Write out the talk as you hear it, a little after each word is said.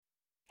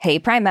Hey,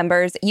 Prime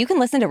members, you can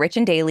listen to Rich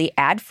and Daily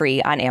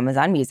ad-free on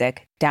Amazon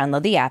Music.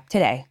 Download the app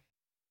today.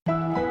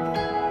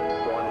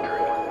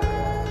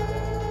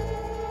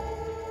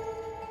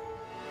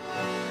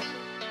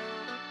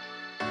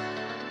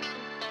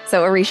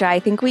 So, Arisha, I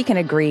think we can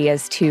agree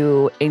as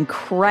two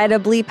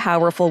incredibly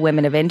powerful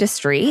women of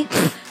industry.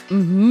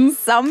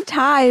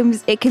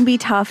 Sometimes it can be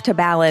tough to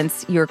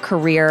balance your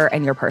career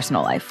and your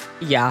personal life.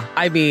 Yeah,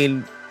 I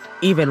mean,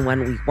 even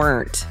when we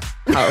weren't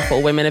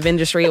powerful women of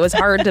industry, it was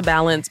hard to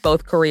balance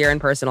both career and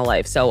personal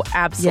life. So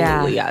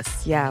absolutely,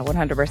 yes. Yeah,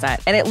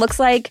 100%. And it looks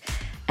like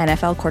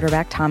NFL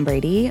quarterback Tom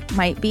Brady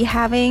might be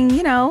having,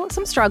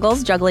 some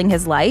struggles juggling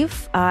his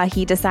life.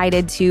 He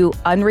decided to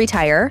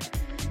unretire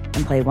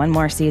and play one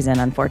more season,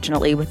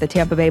 unfortunately, with the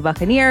Tampa Bay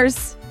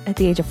Buccaneers at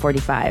the age of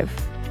 45.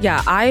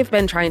 Yeah, I've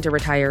been trying to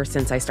retire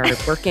since I started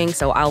working,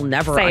 so I'll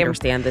never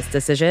understand this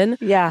decision.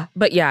 Yeah.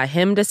 But yeah,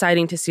 him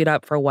deciding to suit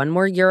up for one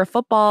more year of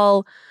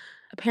football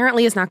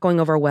apparently is not going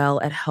over well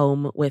at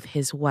home with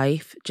his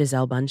wife,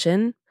 Gisele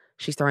Bündchen.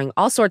 She's throwing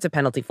all sorts of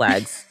penalty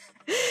flags.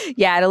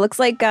 Yeah, and it looks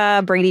like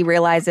Brady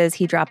realizes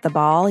he dropped the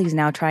ball. He's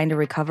now trying to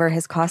recover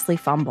his costly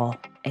fumble.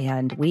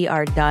 And we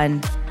are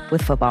done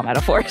with football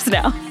metaphors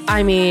now.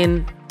 I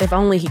mean, if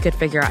only he could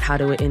figure out how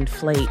to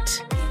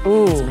inflate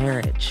his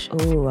marriage.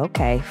 Ooh,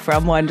 okay.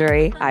 From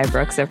Wondery, I'm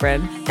Brooke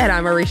Sifrin. And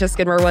I'm Arisha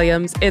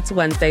Skidmore-Williams. It's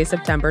Wednesday,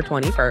 September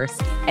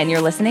 21st. And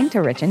you're listening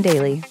to Rich and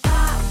Daily.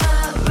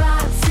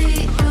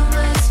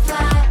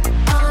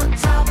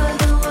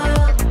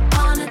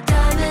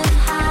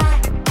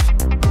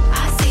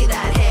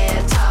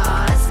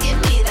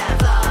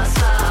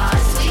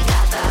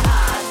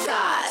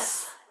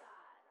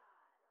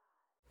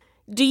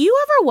 Do you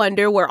ever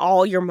wonder where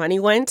all your money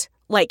went?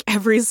 Like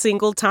every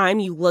single time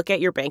you look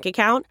at your bank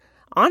account?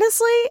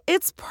 Honestly,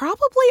 it's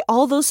probably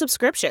all those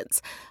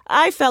subscriptions.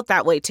 I felt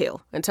that way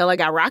too, until I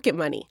got Rocket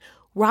Money.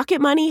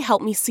 Rocket Money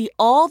helped me see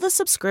all the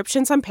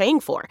subscriptions I'm paying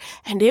for,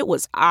 and it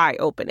was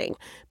eye-opening.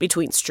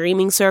 Between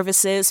streaming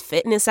services,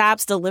 fitness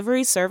apps,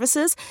 delivery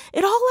services,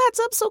 it all adds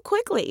up so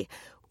quickly.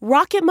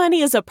 Rocket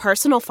Money is a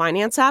personal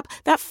finance app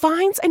that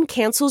finds and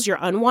cancels your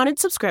unwanted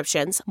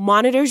subscriptions,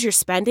 monitors your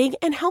spending,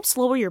 and helps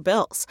lower your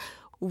bills.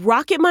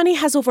 Rocket Money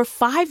has over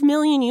 5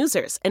 million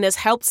users and has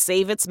helped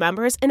save its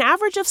members an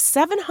average of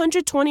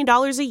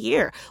 $720 a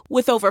year,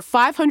 with over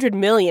 500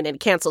 million in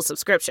canceled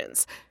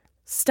subscriptions.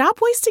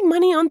 Stop wasting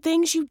money on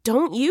things you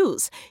don't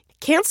use.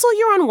 Cancel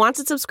your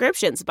unwanted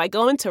subscriptions by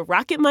going to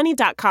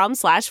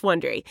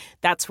rocketmoney.com/Wondery.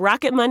 That's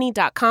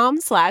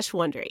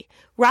rocketmoney.com/Wondery.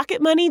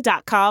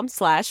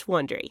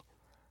 rocketmoney.com/Wondery.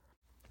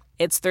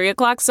 It's 3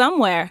 o'clock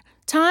somewhere.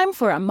 Time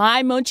for a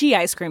My Mochi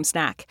ice cream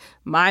snack.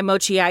 My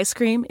Mochi ice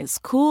cream is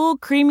cool,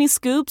 creamy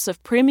scoops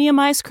of premium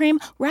ice cream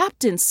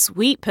wrapped in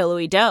sweet,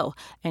 pillowy dough.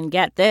 And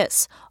get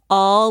this,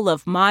 all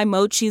of My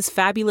Mochi's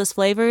fabulous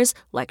flavors,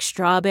 like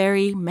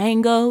strawberry,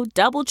 mango,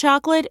 double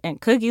chocolate, and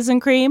cookies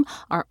and cream,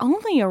 are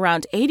only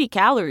around 80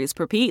 calories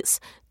per piece.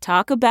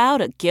 Talk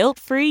about a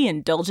guilt-free,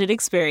 indulgent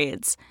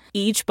experience.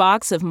 Each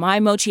box of My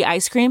Mochi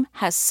ice cream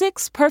has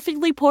 6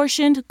 perfectly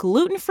portioned,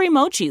 gluten-free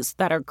mochis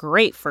that are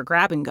great for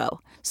grab and go.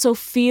 So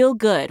feel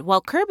good while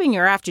curbing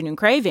your afternoon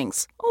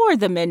cravings or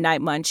the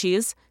midnight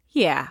munchies.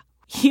 Yeah,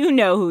 you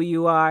know who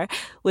you are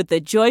with the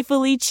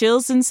joyfully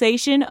chill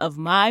sensation of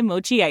My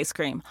Mochi ice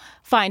cream.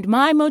 Find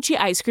My Mochi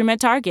ice cream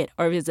at Target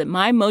or visit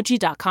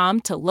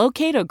mymochi.com to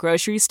locate a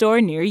grocery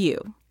store near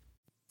you.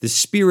 The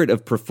spirit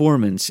of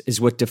performance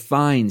is what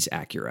defines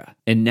Acura,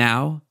 and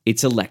now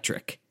it's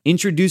electric.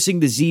 Introducing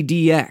the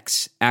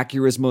ZDX,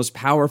 Acura's most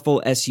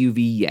powerful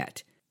SUV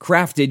yet.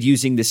 Crafted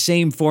using the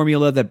same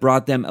formula that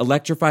brought them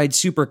electrified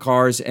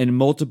supercars and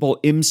multiple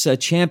IMSA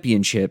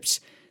championships,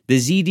 the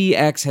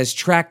ZDX has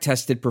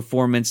track-tested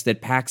performance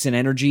that packs an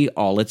energy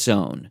all its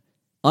own.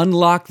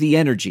 Unlock the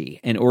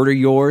energy and order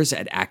yours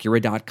at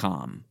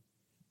Acura.com.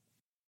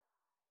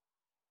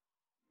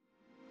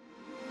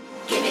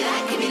 Give me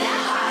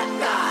that hot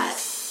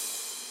goss.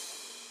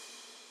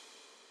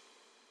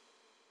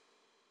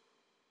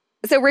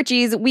 So,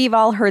 Richies, we've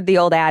all heard the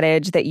old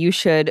adage that you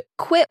should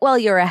quit while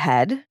you're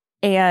ahead.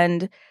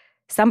 And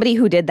somebody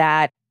who did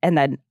that and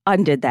then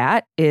undid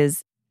that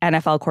is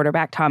NFL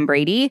quarterback Tom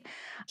Brady.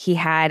 He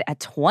had a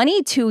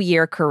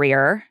 22-year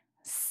career,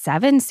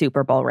 7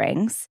 Super Bowl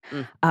rings,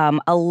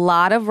 a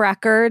lot of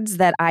records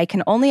that I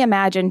can only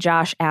imagine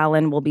Josh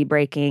Allen will be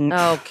breaking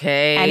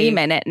any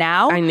minute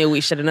now. I knew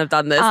we shouldn't have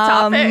done this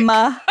topic.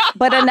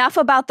 But enough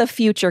about the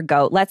future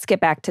GOAT. Let's get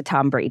back to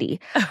Tom Brady.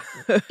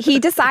 He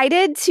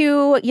decided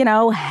to,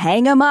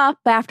 hang him up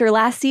after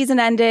last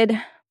season ended,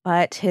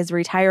 but his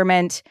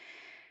retirement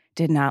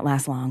did not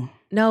last long.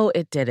 No,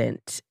 it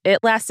didn't. It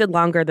lasted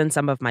longer than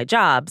some of my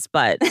jobs,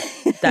 but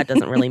that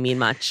doesn't really mean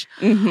much.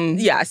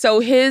 Yeah, so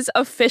his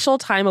official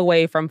time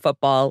away from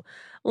football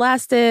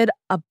lasted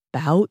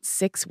about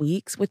 6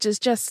 weeks, which is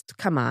just,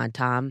 come on,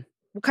 Tom.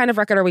 What kind of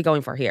record are we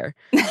going for here?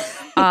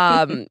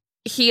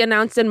 He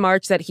announced in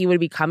March that he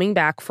would be coming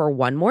back for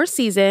one more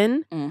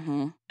season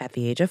at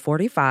the age of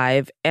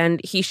 45,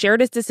 and he shared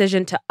his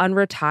decision to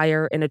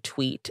unretire in a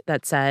tweet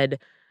that said,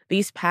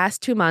 These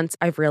past 2 months,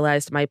 I've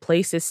realized my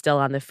place is still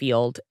on the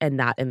field and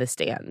not in the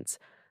stands.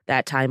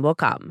 That time will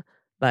come,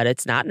 but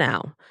it's not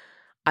now.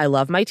 I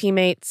love my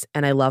teammates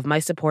and I love my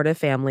supportive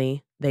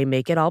family. They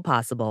make it all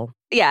possible.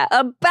 Yeah,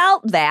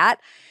 about that.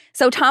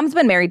 So Tom's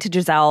been married to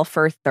Giselle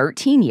for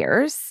 13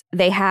 years.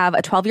 They have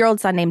a 12-year-old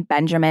son named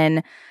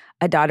Benjamin,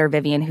 a daughter,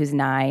 Vivian, who's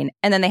 9.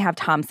 And then they have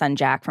Tom's son,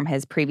 Jack, from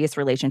his previous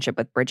relationship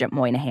with Bridget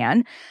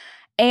Moynihan.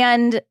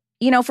 And,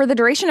 for the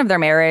duration of their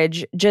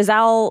marriage,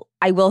 Giselle,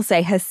 I will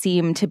say, has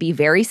seemed to be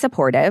very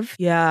supportive.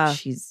 Yeah.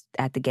 She's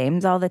at the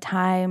games all the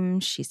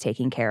time. She's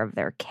taking care of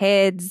their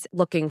kids.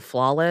 Looking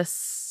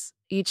flawless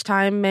each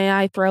time, may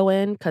I throw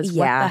in? Because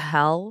what the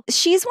hell?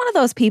 She's one of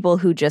those people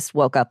who just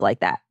woke up like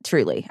that,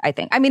 truly, I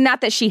think. I mean,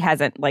 not that she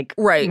hasn't,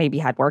 maybe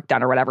had work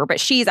done or whatever, but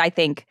she's, I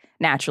think,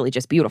 naturally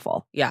just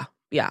beautiful. Yeah.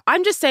 Yeah.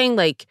 I'm just saying,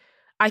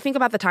 I think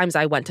about the times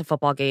I went to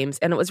football games,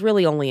 and it was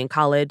really only in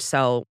college.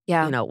 So,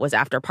 it was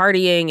after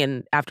partying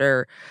and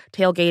after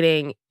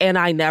tailgating, and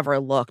I never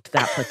looked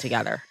that put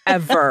together,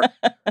 ever.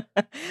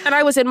 And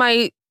I was in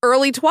my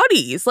early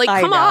 20s.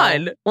 Come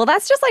on. Well,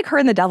 that's just like her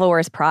in The Devil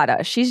Wears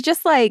Prada. She's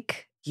just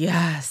like...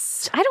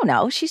 Yes. I don't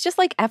know. She's just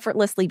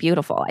effortlessly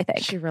beautiful, I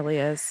think. She really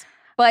is.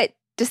 But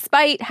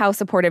despite how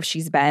supportive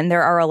she's been,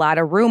 there are a lot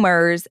of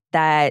rumors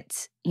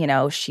that,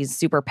 she's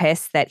super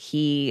pissed that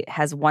he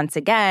has once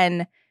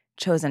again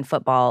chosen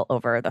football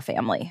over the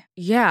family.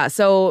 Yeah.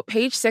 So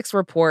Page Six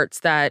reports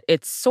that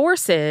its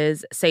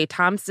sources say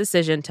Tom's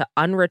decision to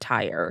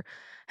unretire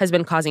has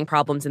been causing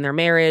problems in their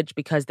marriage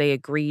because they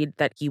agreed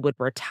that he would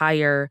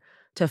retire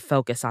to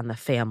focus on the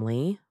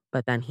family,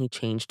 but then he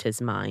changed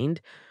his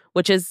mind,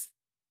 which is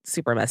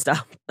super messed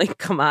up.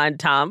 Come on,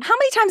 Tom. How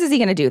many times is he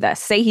going to do this?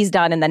 Say he's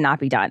done and then not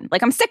be done.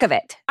 I'm sick of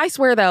it. I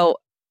swear, though,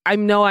 I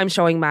know I'm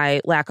showing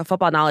my lack of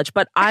football knowledge,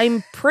 but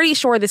I'm pretty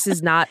sure this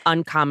is not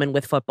uncommon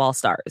with football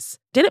stars.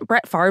 Didn't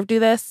Brett Favre do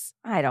this?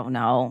 I don't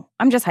know.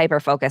 I'm just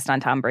hyper-focused on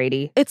Tom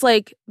Brady. It's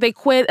they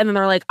quit and then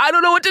they're like, I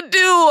don't know what to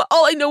do.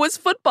 All I know is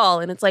football.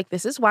 And it's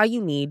this is why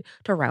you need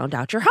to round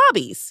out your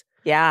hobbies.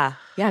 Yeah.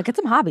 Yeah, get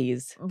some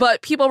hobbies.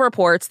 But People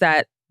reports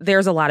that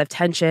there's a lot of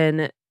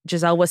tension.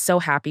 Giselle was so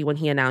happy when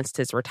he announced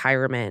his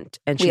retirement,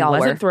 and she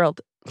wasn't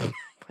thrilled. Oh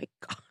my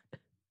God.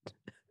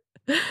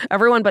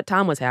 Everyone but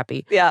Tom was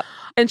happy. Yeah.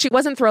 And she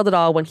wasn't thrilled at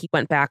all when he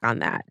went back on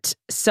that.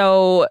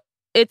 So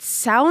it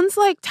sounds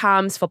like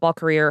Tom's football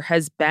career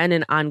has been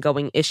an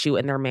ongoing issue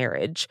in their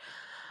marriage.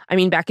 I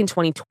mean, back in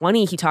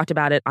 2020, he talked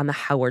about it on the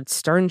Howard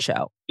Stern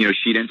show.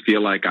 She didn't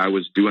feel like I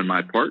was doing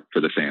my part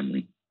for the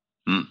family,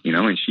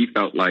 and she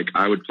felt like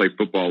I would play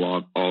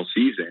football all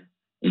season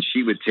and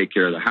she would take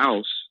care of the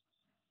house.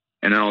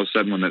 And then all of a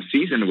sudden when the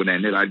season would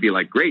end, I'd be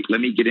like, great,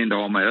 let me get into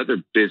all my other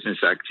business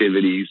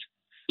activities.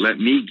 Let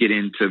me get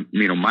into,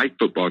 my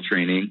football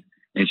training.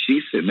 And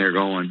she's sitting there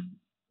going,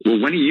 well,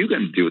 when are you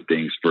going to do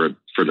things for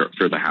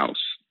the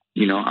house?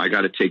 I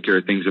got to take care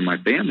of things in my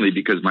family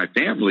because my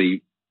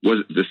family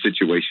the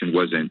situation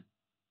wasn't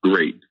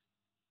great.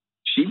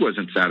 She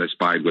wasn't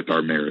satisfied with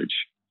our marriage.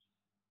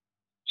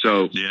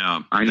 So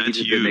I needed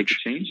to make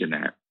a change in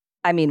that.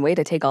 I mean, way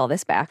to take all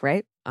this back,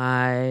 right?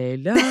 I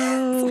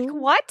know. It's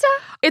what?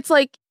 It's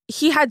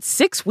he had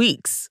 6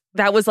 weeks.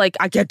 That was I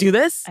can't do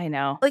this. I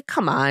know.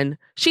 Come on.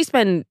 She's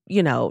been,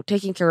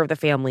 taking care of the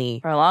family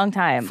for a long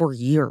time. For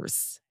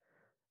years.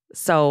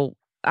 So,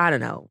 I don't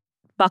know.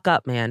 Buck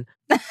up, man.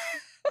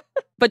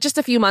 But just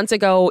a few months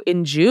ago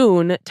in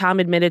June, Tom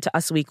admitted to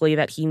Us Weekly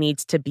that he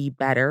needs to be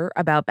better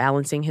about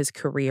balancing his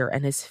career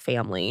and his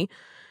family.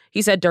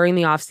 He said, during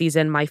the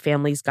offseason, my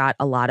family's got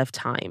a lot of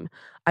time.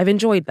 I've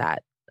enjoyed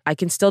that. I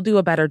can still do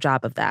a better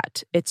job of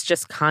that. It's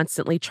just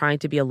constantly trying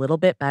to be a little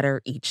bit better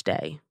each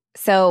day.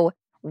 So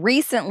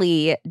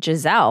recently,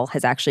 Giselle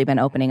has actually been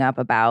opening up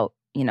about,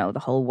 the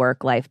whole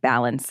work-life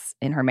balance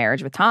in her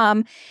marriage with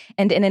Tom.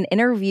 And in an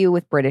interview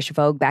with British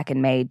Vogue back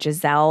in May,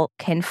 Giselle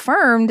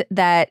confirmed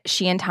that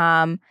she and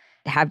Tom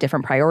have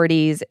different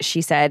priorities.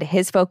 She said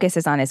his focus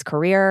is on his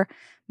career.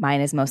 Mine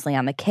is mostly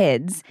on the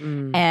kids.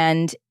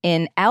 And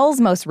in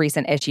Elle's most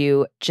recent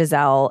issue,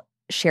 Giselle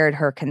shared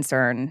her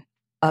concern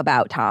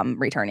about Tom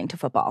returning to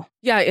football.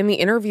 Yeah, in the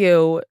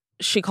interview,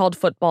 she called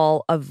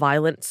football a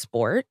violent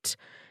sport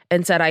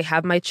and said, I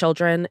have my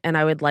children and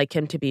I would like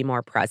him to be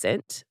more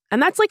present.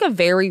 And that's a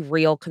very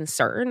real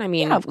concern. I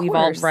mean, we've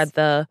all read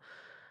the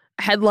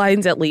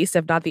headlines, at least,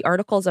 if not the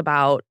articles,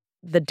 about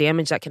the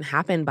damage that can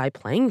happen by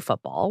playing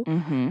football.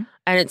 Mm-hmm.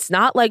 And it's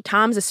not like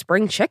Tom's a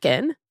spring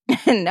chicken.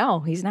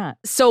 No, he's not.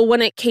 So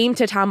when it came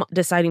to Tom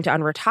deciding to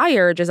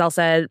unretire, Giselle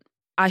said,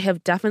 I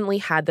have definitely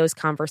had those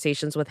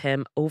conversations with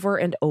him over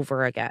and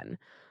over again.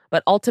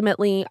 But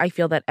ultimately, I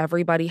feel that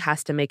everybody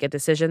has to make a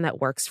decision that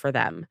works for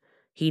them.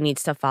 He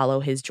needs to follow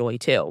his joy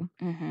too.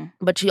 Mm-hmm.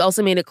 But she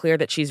also made it clear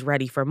that she's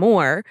ready for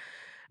more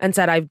and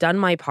said, I've done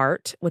my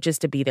part, which is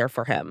to be there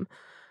for him.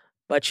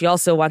 But she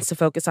also wants to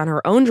focus on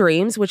her own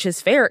dreams, which is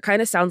fair. It kind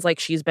of sounds like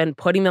she's been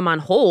putting them on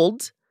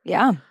hold.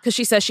 Yeah. Because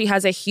she says she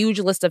has a huge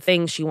list of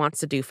things she wants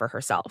to do for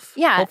herself.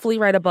 Yeah. Hopefully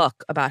write a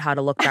book about how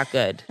to look that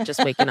good,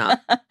 just waking up.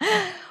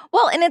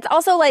 Well, and it's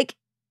also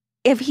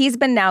if he's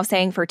been now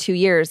saying for 2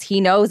 years, he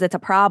knows it's a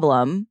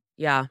problem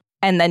Yeah.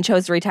 And then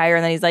chose to retire.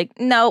 And then he's like,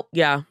 nope.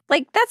 Yeah.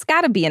 Like, that's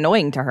got to be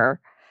annoying to her.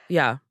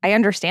 Yeah. I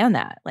understand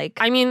that. Like,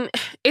 I mean,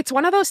 it's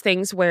one of those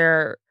things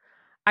where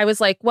I was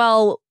like,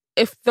 well,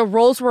 if the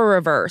roles were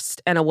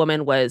reversed and a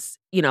woman was,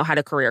 had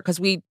a career, because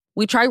we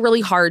try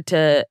really hard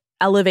to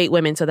elevate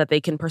women so that they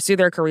can pursue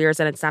their careers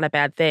and it's not a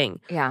bad thing.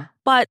 yeah.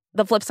 But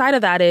the flip side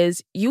of that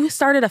is you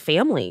started a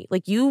family.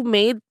 Like, you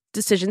made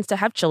decisions to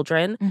have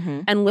children.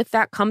 Mm-hmm. And with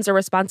that comes a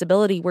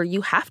responsibility where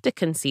you have to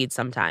concede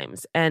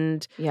sometimes.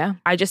 And Yeah.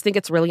 I just think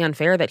it's really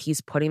unfair that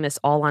he's putting this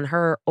all on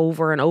her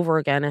over and over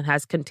again and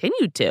has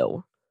continued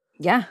to.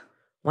 Yeah.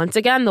 Once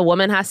again, the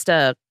woman has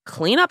to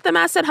clean up the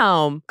mess at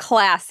home.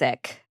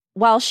 Classic.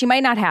 Well, she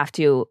might not have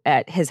to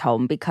at his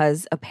home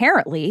because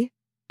apparently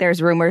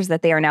there's rumors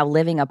that they are now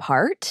living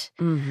apart.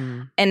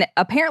 Mm-hmm. And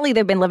apparently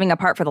they've been living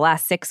apart for the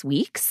last 6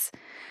 weeks.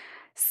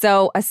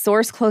 So a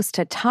source close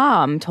to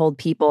Tom told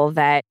people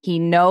that he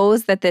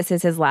knows that this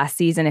is his last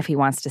season if he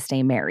wants to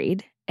stay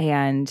married.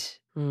 And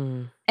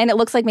it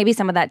looks like maybe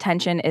some of that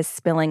tension is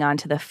spilling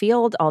onto the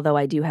field, although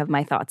I do have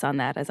my thoughts on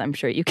that, as I'm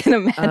sure you can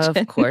imagine.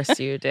 Of course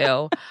you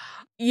do.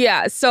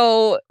 Yeah,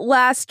 so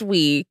last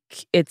week,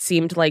 it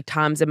seemed like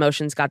Tom's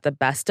emotions got the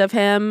best of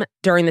him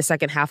during the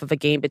second half of a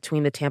game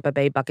between the Tampa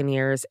Bay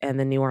Buccaneers and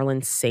the New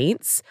Orleans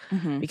Saints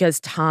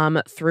because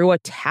Tom threw a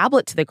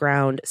tablet to the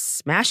ground,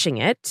 smashing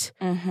it,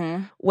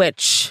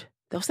 which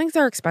those things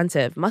are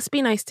expensive. Must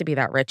be nice to be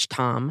that rich,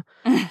 Tom.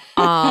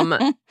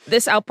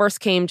 This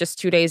outburst came just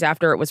 2 days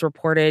after it was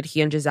reported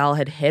he and Gisele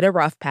had hit a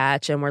rough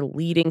patch and were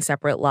leading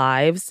separate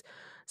lives.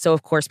 So,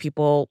 of course,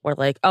 people were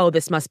like, oh,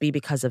 this must be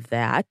because of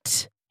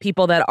that.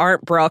 People that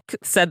aren't Brooke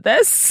said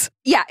this.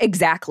 Yeah,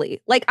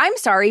 exactly. Like, I'm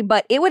sorry,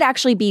 but it would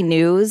actually be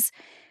news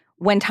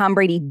when Tom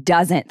Brady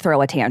doesn't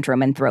throw a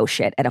tantrum and throw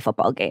shit at a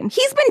football game.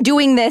 He's been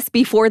doing this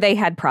before they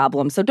had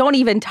problems, so don't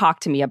even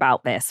talk to me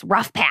about this.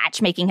 Rough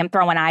patch making him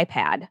throw an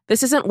iPad.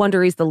 This isn't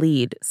Wonder He's the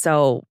lead,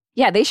 so...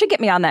 Yeah, they should get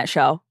me on that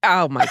show.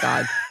 Oh, my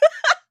God.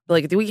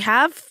 Like, do we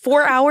have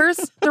 4 hours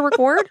to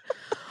record?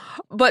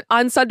 But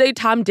on Sunday,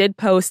 Tom did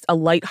post a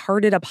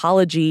lighthearted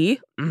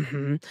apology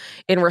in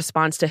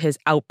response to his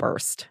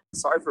outburst.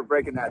 Sorry for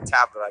breaking that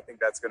tablet. I think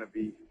that's going to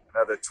be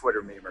another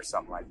Twitter meme or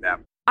something like that.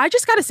 I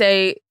just got to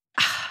say,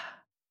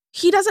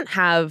 he doesn't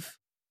have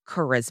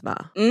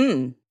charisma.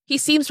 He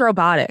seems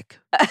robotic.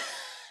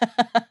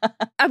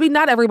 I mean,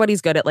 not everybody's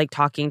good at like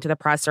talking to the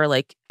press or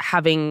like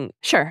having,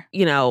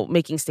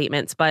 making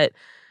statements, but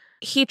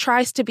he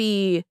tries to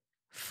be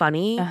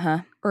funny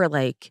or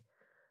like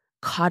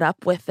caught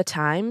up with the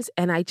times.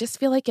 And I just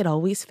feel like it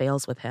always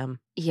fails with him.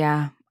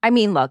 Yeah. I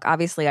mean, look,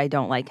 obviously I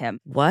don't like him.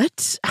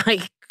 What?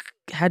 I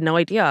had no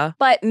idea.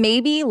 But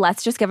maybe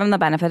let's just give him the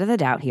benefit of the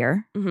doubt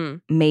here.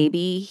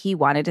 Maybe he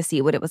wanted to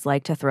see what it was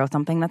like to throw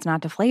something that's not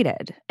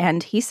deflated.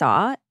 And he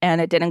saw, and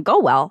it didn't go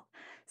well.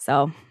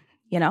 So,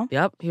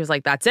 Yep. He was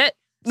like, that's it.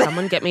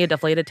 Someone get me a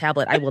deflated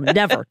tablet. I will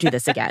never do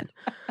this again.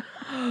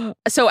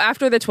 So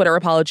after the Twitter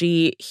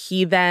apology,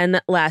 he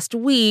then last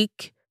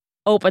week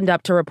opened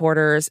up to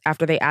reporters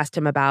after they asked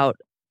him about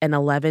an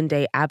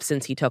 11-day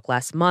absence he took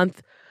last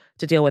month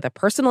to deal with a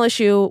personal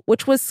issue,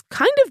 which was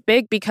kind of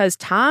big because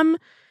Tom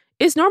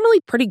is normally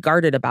pretty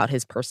guarded about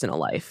his personal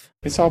life.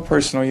 It's all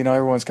personal.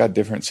 Everyone's got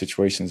different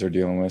situations they're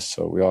dealing with.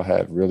 So we all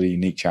have really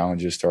unique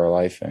challenges to our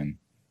life. And,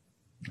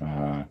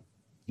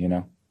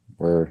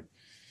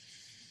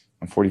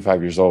 I'm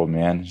 45 years old,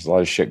 man. There's a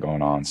lot of shit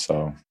going on.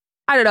 So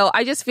I don't know.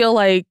 I just feel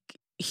like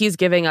he's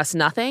giving us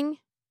nothing.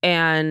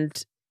 And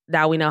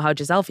now we know how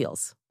Gisele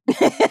feels.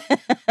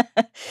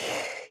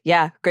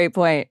 Yeah, great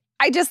point.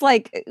 I just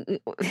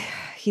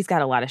he's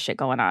got a lot of shit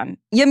going on.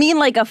 You mean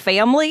like a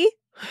family?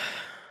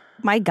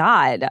 My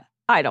God.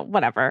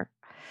 Whatever.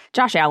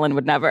 Josh Allen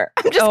would never.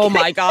 I'm just kidding.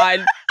 My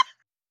God.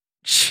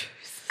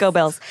 Go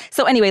Bills.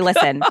 So anyway,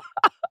 listen.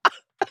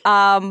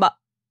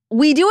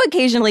 We do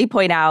occasionally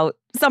point out,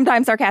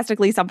 sometimes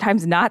sarcastically,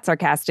 sometimes not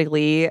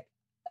sarcastically,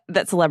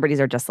 that celebrities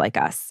are just like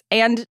us.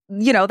 And,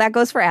 that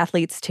goes for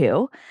athletes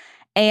too.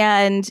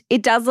 And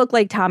it does look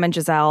like Tom and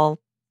Gisele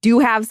do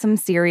have some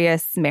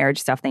serious marriage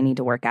stuff they need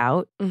to work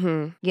out.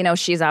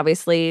 She's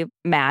obviously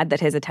mad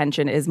that his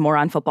attention is more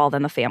on football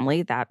than the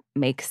family. That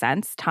makes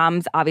sense.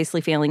 Tom's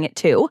obviously feeling it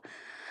too.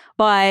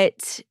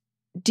 But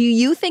do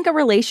you think a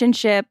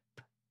relationship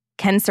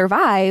can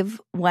survive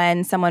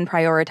when someone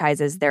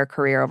prioritizes their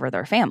career over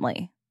their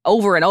family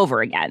over and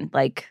over again?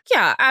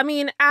 Yeah, I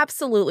mean,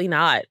 absolutely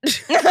not.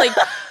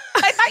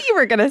 I thought you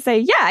were going to say,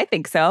 yeah, I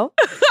think so.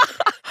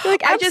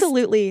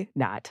 Absolutely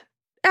not.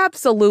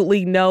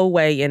 Absolutely no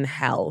way in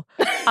hell.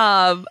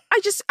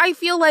 I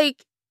feel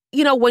like,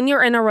 when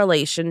you're in a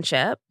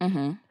relationship,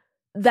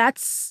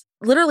 that's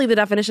literally the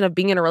definition of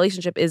being in a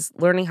relationship is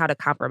learning how to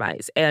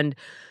compromise. And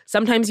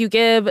sometimes you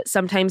give,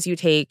 sometimes you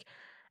take.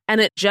 And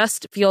it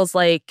just feels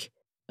like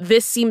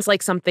this seems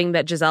like something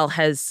that Gisele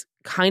has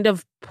kind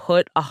of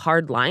put a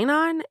hard line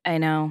on. I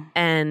know.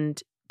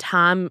 And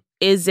Tom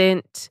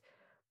isn't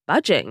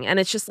budging. And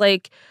it's just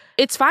like,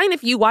 it's fine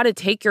if you want to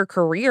take your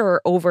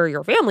career over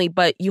your family,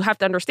 but you have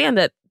to understand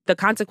that the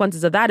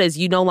consequences of that is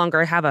you no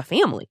longer have a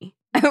family.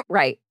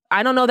 Right.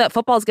 I don't know that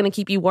football is going to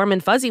keep you warm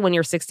and fuzzy when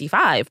you're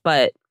 65,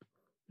 but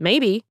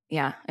maybe.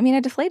 Yeah. I mean,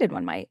 a deflated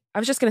one might. I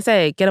was just going to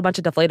say, get a bunch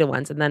of deflated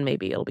ones and then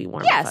maybe it'll be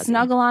warm and fuzzy.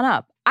 Snuggle on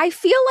up. I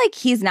feel like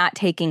he's not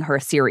taking her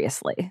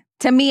seriously.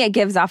 To me, it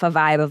gives off a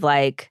vibe of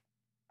like,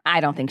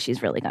 I don't think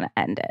she's really going to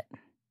end it.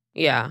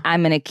 Yeah.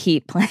 I'm going to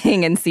keep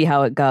playing and see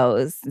how it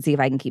goes and see if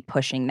I can keep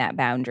pushing that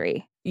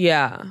boundary.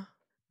 Yeah.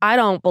 I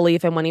don't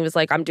believe him when he was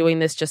like, I'm doing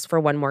this just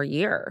for one more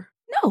year.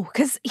 No,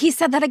 because he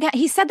said that again.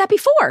 He said that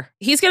before.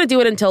 He's going to do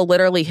it until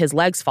literally his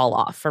legs fall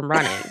off from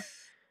running.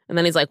 And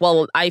then he's like,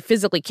 well, I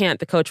physically can't.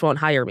 The coach won't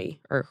hire me,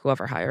 or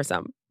whoever hires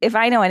him. If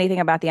I know anything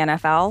about the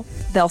NFL,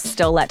 they'll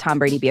still let Tom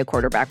Brady be a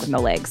quarterback with no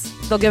legs.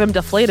 They'll give him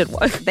deflated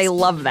ones. They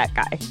love that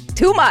guy.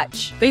 Too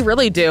much. They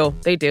really do.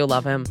 They do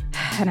love him.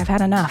 And I've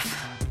had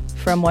enough.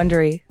 From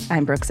Wondery,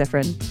 I'm Brooke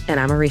Siffrin. And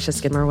I'm Arisha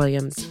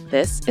Skidmore-Williams.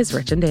 This is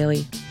Rich and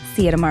Daily.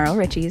 See you tomorrow,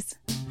 Richies.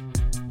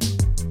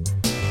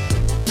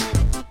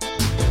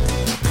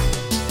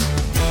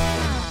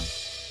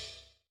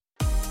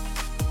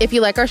 If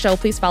you like our show,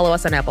 please follow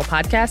us on Apple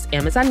Podcasts,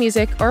 Amazon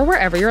Music, or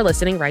wherever you're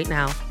listening right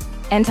now.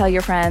 And tell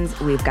your friends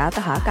we've got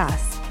the hot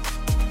goss.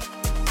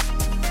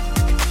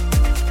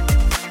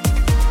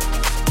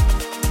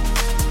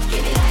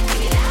 Give me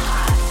that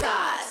hot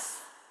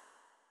goss.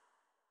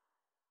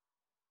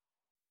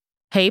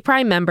 Hey,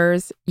 Prime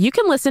members, you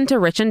can listen to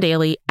Rich and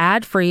Daily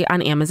ad-free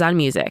on Amazon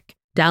Music.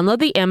 Download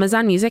the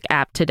Amazon Music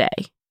app today.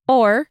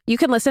 Or you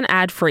can listen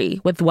ad-free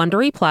with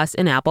Wondery Plus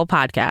in Apple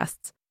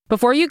Podcasts.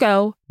 Before you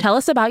go, tell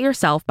us about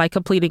yourself by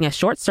completing a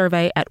short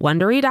survey at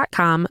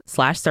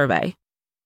Wondery.com/survey.